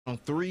On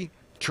 3,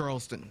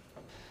 Charleston.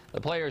 The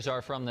players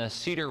are from the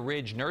Cedar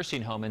Ridge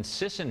Nursing Home in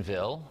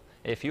Sissonville.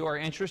 If you are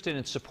interested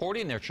in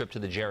supporting their trip to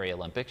the Jerry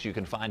Olympics, you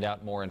can find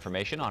out more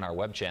information on our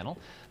web channel,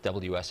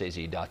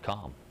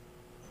 WSAZ.com.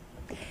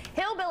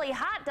 Hillbilly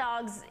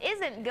Hotdogs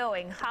isn't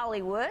going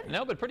Hollywood.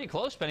 No, but pretty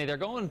close, Penny. They're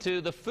going to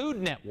the Food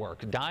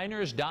Network,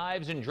 diners,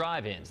 dives, and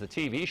drive-ins. The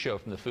TV show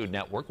from the Food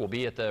Network will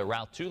be at the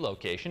Route 2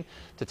 location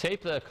to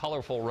tape the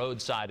colorful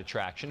roadside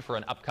attraction for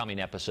an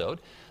upcoming episode.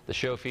 The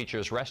show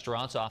features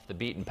restaurants off the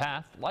beaten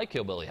path, like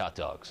Hillbilly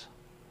Hotdogs.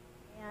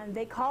 And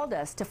they called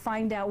us to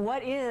find out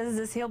what is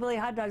this Hillbilly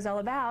Hotdogs all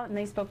about, and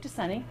they spoke to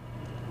Sonny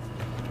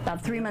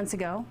about 3 months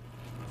ago.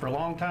 For a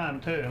long time,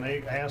 too, and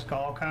they ask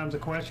all kinds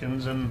of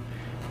questions, and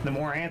the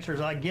more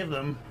answers I give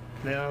them,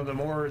 the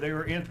more they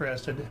were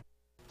interested.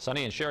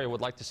 Sonny and Sherry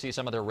would like to see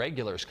some of their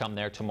regulars come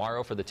there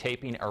tomorrow for the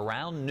taping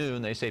around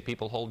noon. They say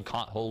people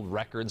hold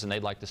records, and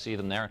they'd like to see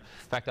them there.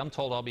 In fact, I'm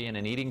told I'll be in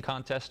an eating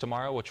contest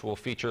tomorrow, which will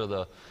feature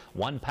the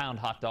 1-pound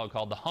hot dog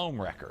called the Home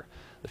Wrecker.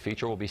 The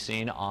feature will be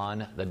seen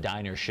on the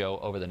Diner Show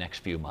over the next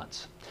few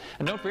months.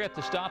 And don't forget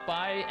to stop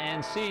by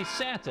and see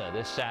Santa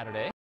this Saturday.